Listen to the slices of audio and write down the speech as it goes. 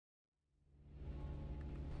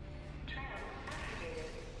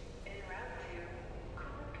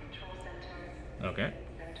Okay.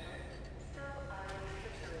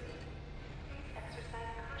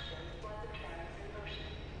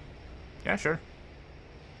 Yeah, sure.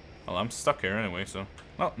 Well, I'm stuck here anyway, so...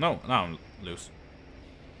 Well, no, now I'm loose.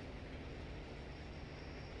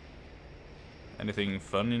 Anything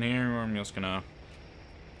fun in here, or I'm just gonna...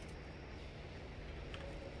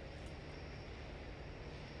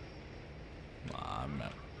 Ah,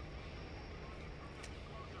 man.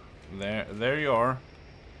 There you are.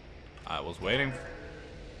 I was waiting.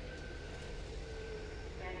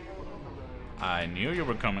 I knew you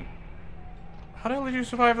were coming. How the hell did you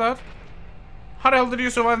survive that? How the hell did you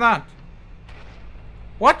survive that?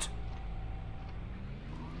 What?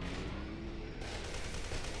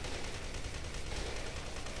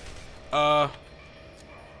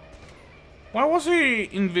 Why was he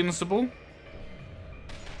invincible?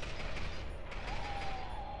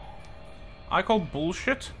 I call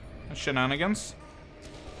bullshit and shenanigans.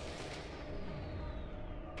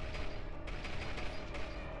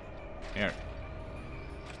 Here.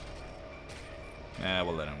 Yeah,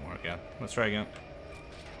 well, that didn't work out. Let's try again.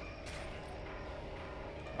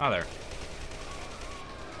 Ah, there.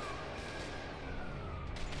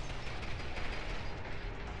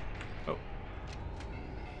 Oh.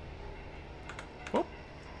 Whoop.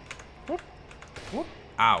 Whoop. Whoop.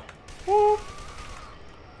 Ow. Whoop.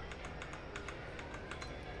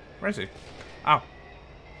 Where is he? Ow. I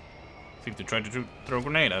think they tried to throw a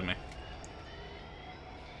grenade at me.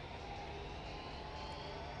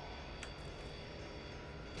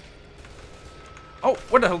 Oh,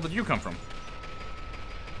 where the hell did you come from?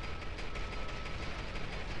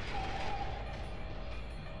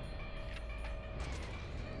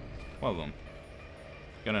 Well done.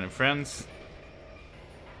 Got any friends?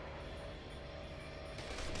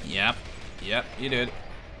 Yep. Yep, you did.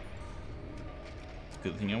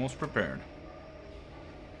 Good thing I was prepared.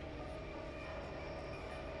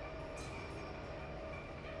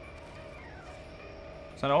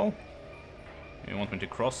 Is that all? You want me to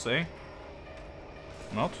cross, eh?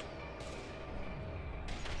 Not?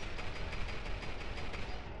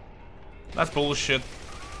 That's bullshit.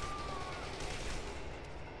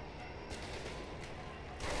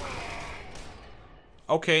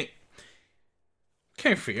 Okay.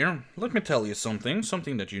 Okay, F.E.A.R, let me tell you something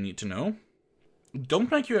that you need to know.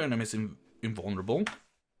 Don't make your enemies invulnerable.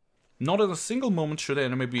 Not at a single moment should the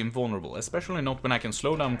enemy be invulnerable, especially not when I can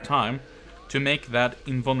slow down time to make that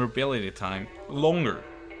invulnerability time longer.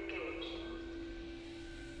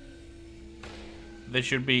 They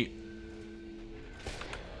should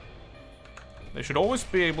always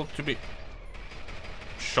be able to be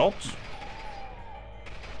shot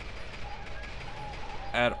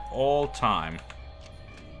at all time.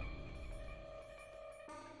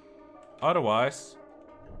 Otherwise,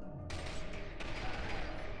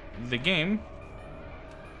 the game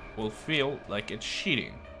will feel like it's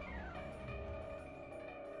cheating.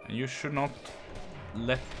 And you should not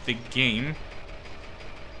let the game,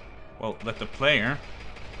 well, let the player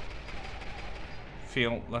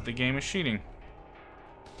feel that the game is cheating.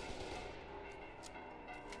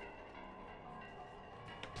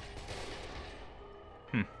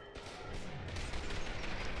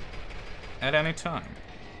 At any time.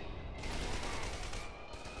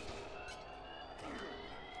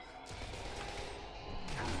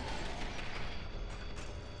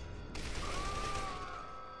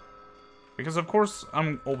 Because of course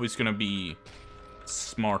I'm always gonna be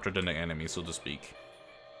smarter than the enemy, so to speak.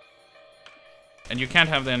 And you can't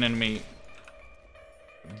have an enemy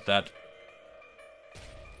that...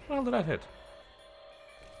 Well, did that hit?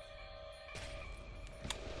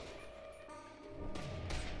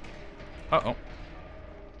 Uh-oh.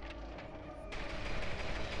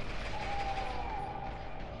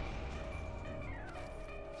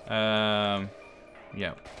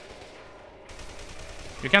 Yeah.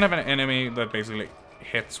 You can't have an enemy that basically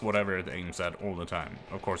hits whatever it aims at all the time.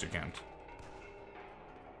 Of course you can't.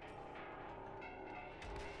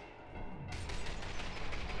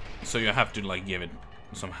 So you have to, like, give it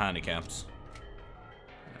some handicaps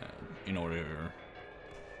in order...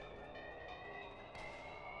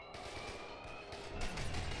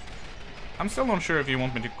 I'm still not sure if you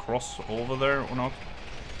want me to cross over there or not.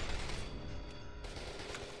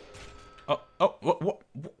 Oh, what?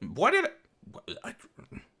 Why did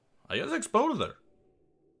I just exploded there.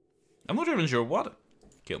 I'm not even sure what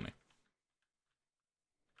killed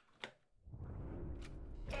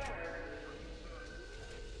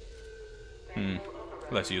me.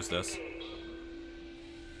 Let's use this.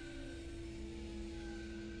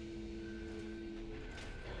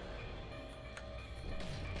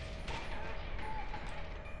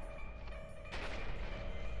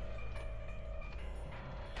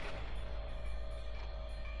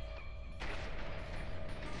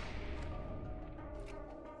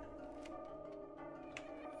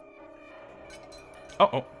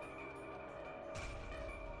 Uh-oh.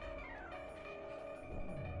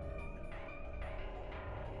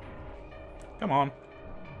 Come on.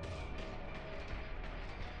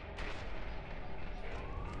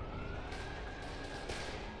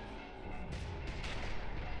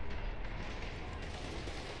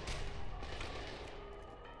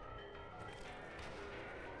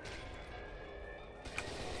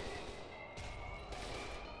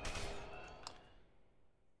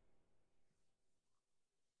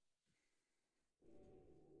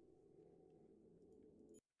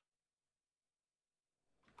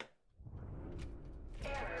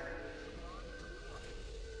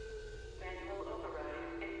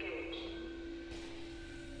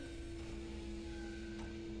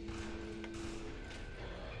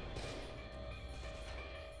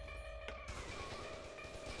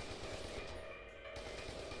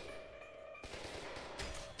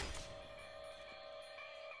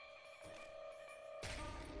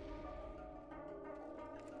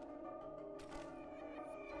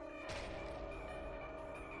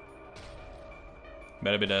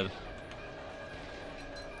 Better be dead.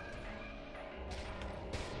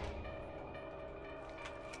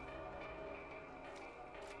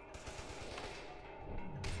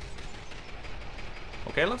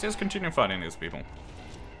 Okay, let's just continue fighting these people.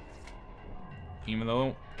 Even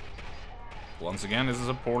though, once again, this is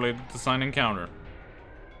a poorly designed encounter.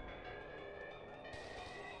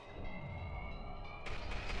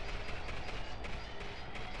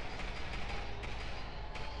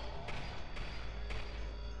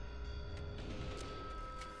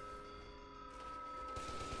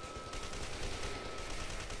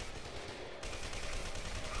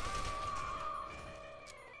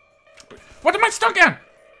 What am I stuck in?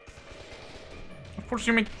 Of course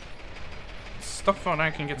you mean stuff that I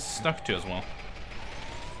can get stuck to as well.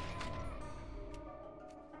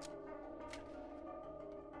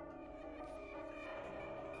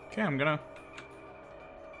 Okay, I'm gonna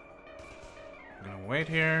wait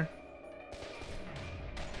here.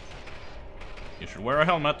 You should wear a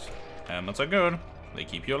helmet. Helmets are good. They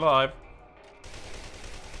keep you alive.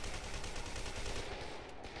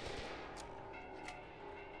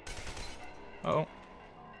 Uh-oh.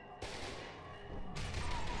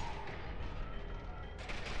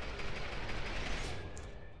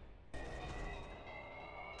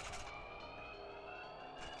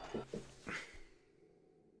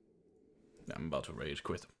 I'm about to rage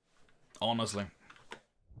quit. Honestly.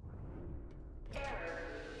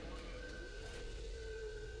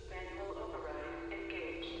 Manual override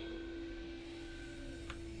engaged.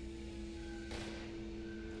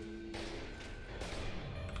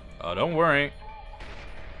 Oh, don't worry.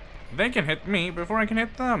 They can hit me before I can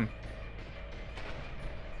hit them.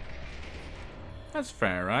 That's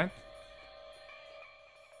fair, right?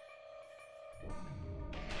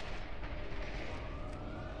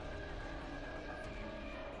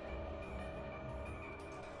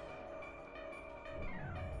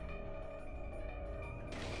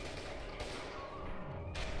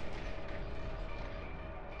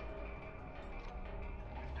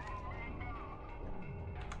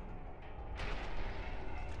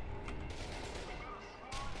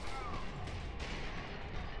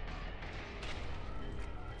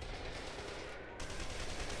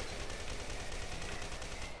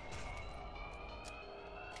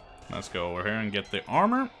 Let's go over here and get the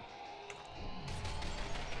armor.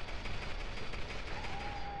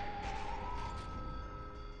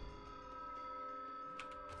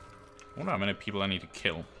 I wonder how many people I need to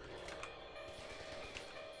kill.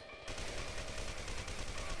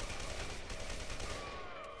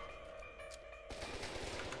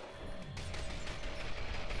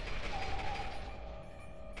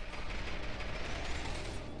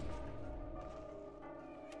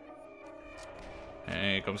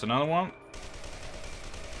 Here comes another one.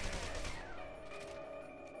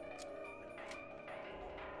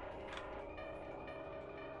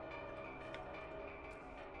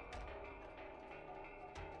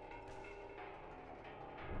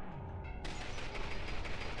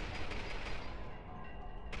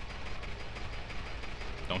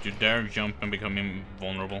 Don't you dare jump and become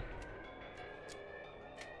invulnerable.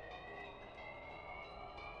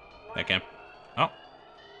 I can't. Oh.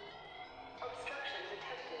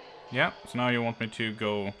 Yeah, so now you want me to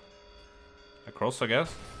go across, I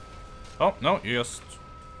guess. Oh, no, you just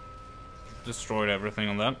destroyed everything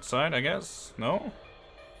on that side, I guess. No?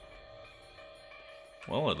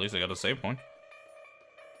 Well, at least I got a save point.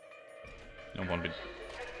 Don't want to be...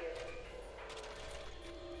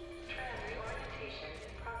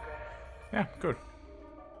 Yeah, good.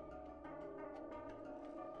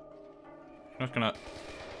 Not gonna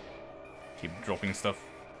Keep dropping stuff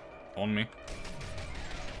on me.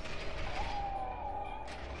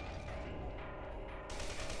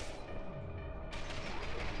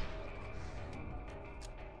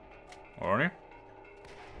 Are you?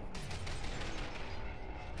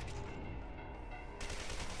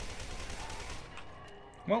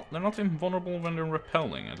 Well, they're not invulnerable when they're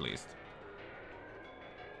repelling, at least.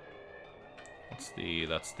 That's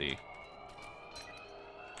the...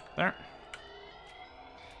 There.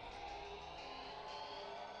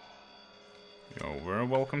 You're very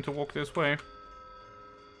welcome to walk this way.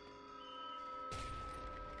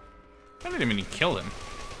 I didn't even kill him.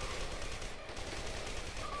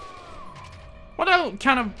 What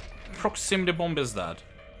kind of proximity bomb is that?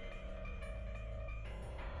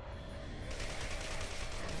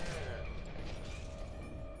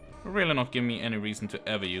 Really not giving me any reason to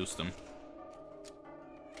ever use them.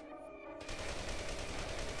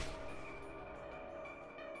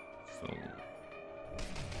 So...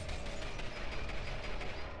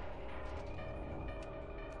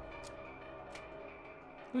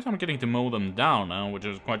 At least I'm getting to mow them down now, which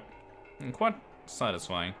is quite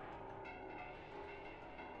satisfying.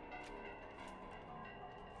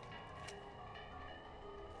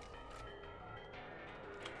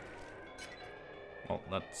 Well,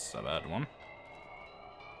 that's a bad one.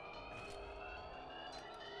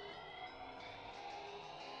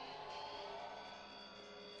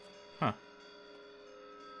 Huh.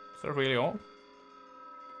 Is that really all?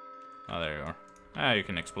 Ah, there you are. Ah, you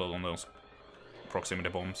can explode on those proximity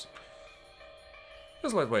bombs.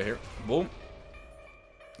 Just light way here. Boom.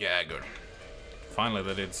 Yeah, good. Finally,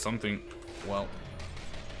 they did something well.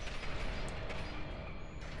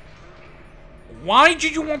 Why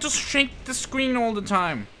did you want to shake the screen all the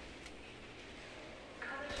time?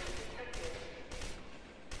 Collision detected.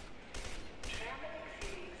 Tram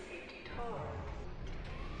exceeding safety tolerance.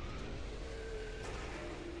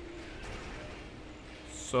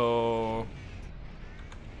 So...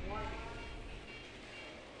 Weight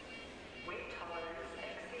tolerance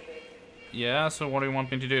exceeded. Yeah, so what do you want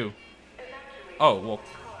me to do? Evacuate Oh, well...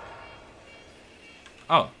 car.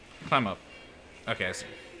 Oh, climb up. Okay, I see.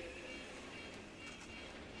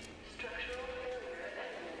 Structural failure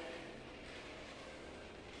imminent.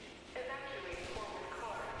 Evacuate forward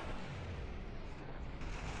car.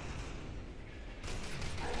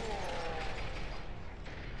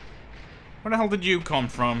 Where the hell did you come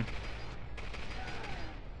from?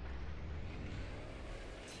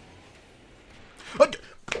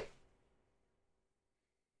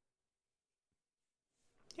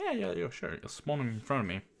 Yeah, sure. You'll spawn him in front of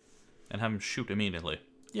me and have him shoot immediately.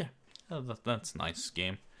 Yeah, that's nice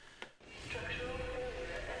game. Structural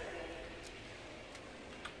failure imminent.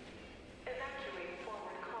 Evacuate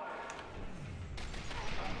forward car.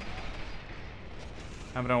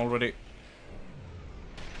 Haven't I already?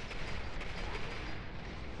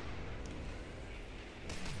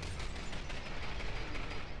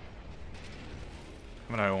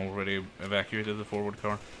 Haven't I already evacuated the forward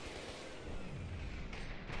car?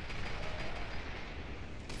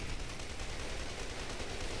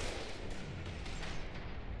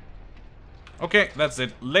 Okay, that's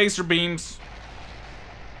it. Laser beams.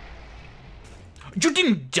 You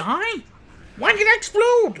didn't die? Why did I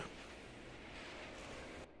explode?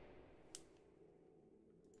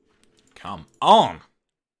 Come on.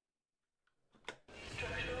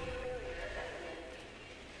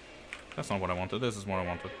 That's not what I wanted. This is what I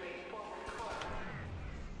wanted.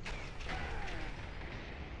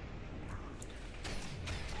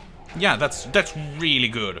 Yeah, that's really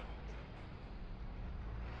good.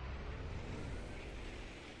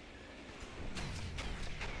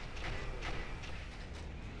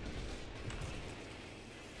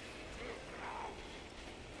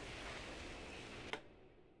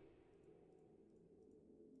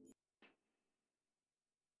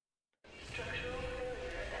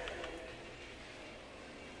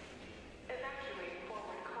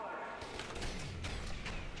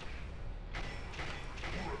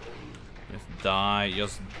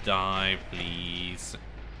 Just die, please.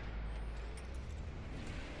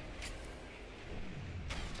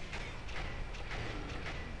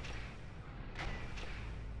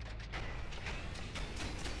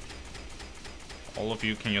 All of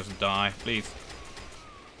you can just die, please.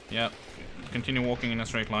 Yeah, continue walking in a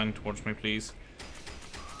straight line towards me, please.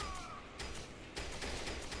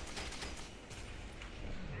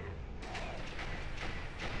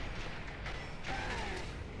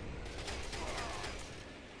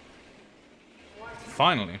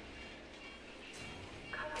 Finally.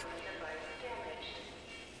 Coupling device damaged.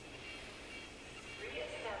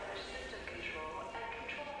 Re-establish system control and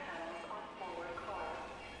control panels on forward car.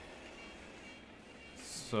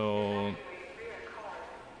 So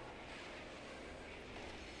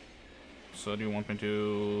do you want me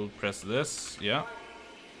to press this? Yeah.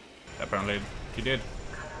 Apparently he did.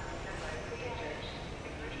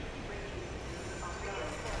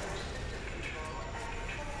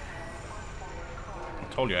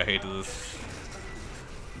 I told you I hated this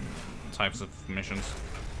types of missions.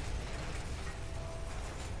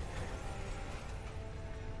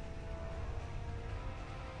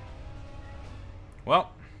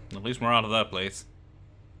 Well, at least we're out of that place.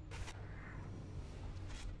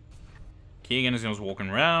 Keegan is just walking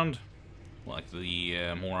around like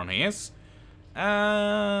the moron he is.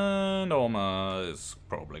 And Oma is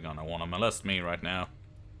probably gonna wanna molest me right now.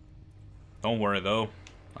 Don't worry though,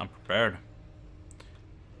 I'm prepared.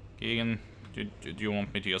 Keegan, do you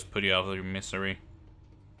want me to just put you out of your misery?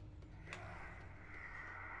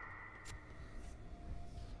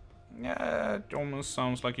 Yeah, it almost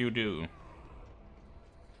sounds like you do.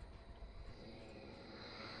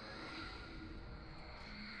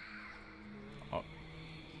 Oh.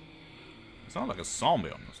 It's not like a zombie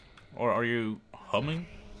almost. Or are you humming?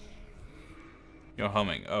 You're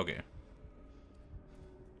humming, okay.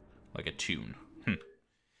 Like a tune.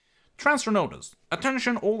 Transfer notice.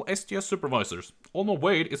 Attention all STS supervisors. Alma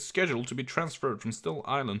Wade is scheduled to be transferred from Still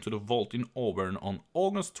Island to the vault in Auburn on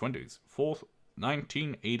August 24th,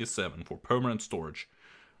 1987 for permanent storage.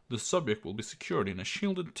 The subject will be secured in a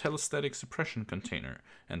shielded telestatic suppression container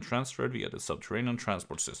and transferred via the subterranean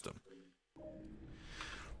transport system.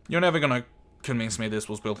 You're never gonna convince me this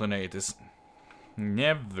was built in the 80s.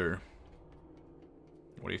 Never.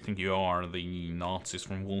 What do you think you are, the Nazis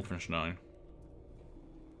from Wolfenstein?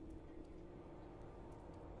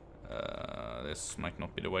 This might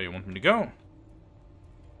not be the way you want me to go.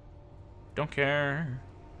 Don't care.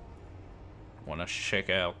 Wanna check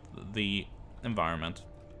out the environment.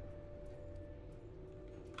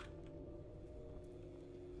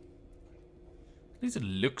 At least it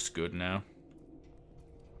looks good now.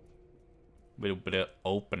 With a bit of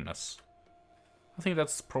openness. I think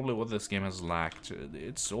that's probably what this game has lacked.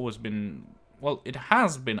 It's always been... Well, it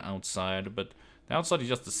has been outside, but the outside is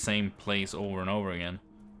just the same place over and over again.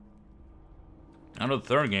 I know the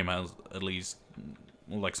third game has at least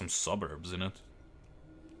like some suburbs in it.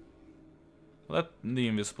 Well, that the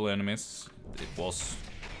invisible enemies, it was.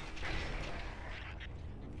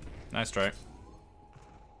 Nice try.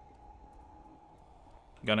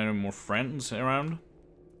 Got any more friends around?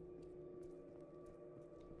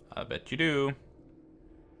 I bet you do.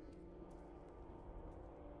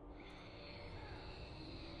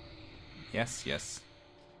 Yes, yes.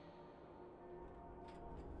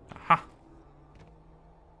 Aha.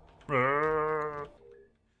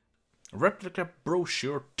 Replica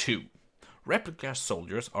Brochure 2. Replica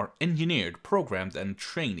soldiers are engineered, programmed, and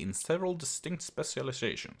trained in several distinct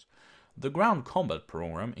specializations. The ground combat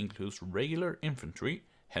program includes regular infantry,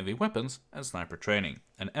 heavy weapons, and sniper training,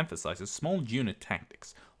 and emphasizes small unit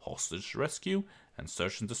tactics, hostage rescue, and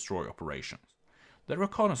search and destroy operations. The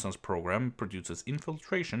reconnaissance program produces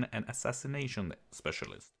infiltration and assassination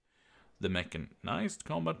specialists. The mechanized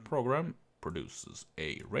combat program produces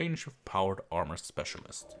a range of powered armor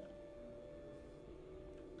specialist.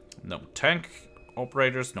 No tank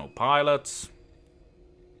operators, no pilots,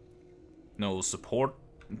 no support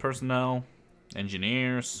personnel,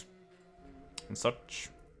 engineers, and such.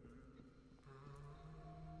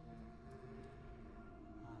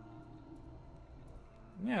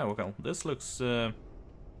 Yeah, well, this looks a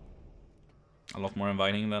lot more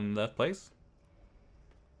inviting than that place.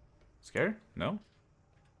 Scared? No?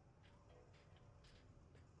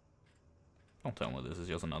 Don't tell me this is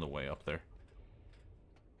just another way up there.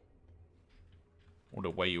 Or the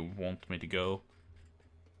way you want me to go.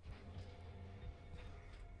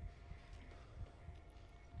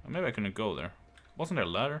 Maybe I couldn't go there. Wasn't there a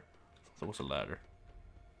ladder? I thought there was a ladder.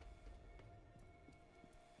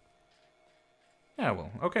 Yeah,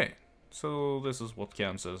 well, okay. So this is what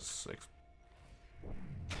counts as...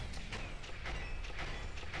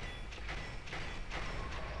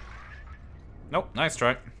 Nope, nice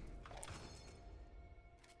try.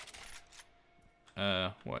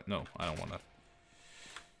 What? No, I don't want that.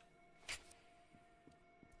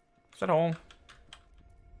 Is that all?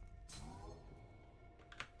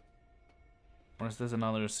 Or is this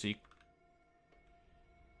another seek?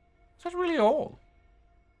 Is that really all?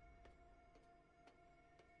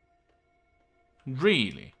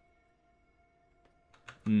 Really?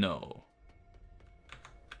 No.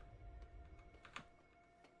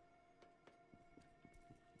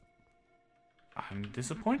 I'm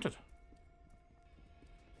disappointed.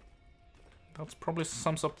 That's probably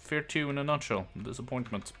sums up F.E.A.R 2 in a nutshell.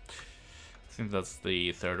 Disappointment. I think that's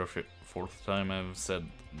the third or fourth time I've said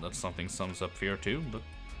that something sums up fear too, but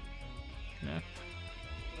yeah.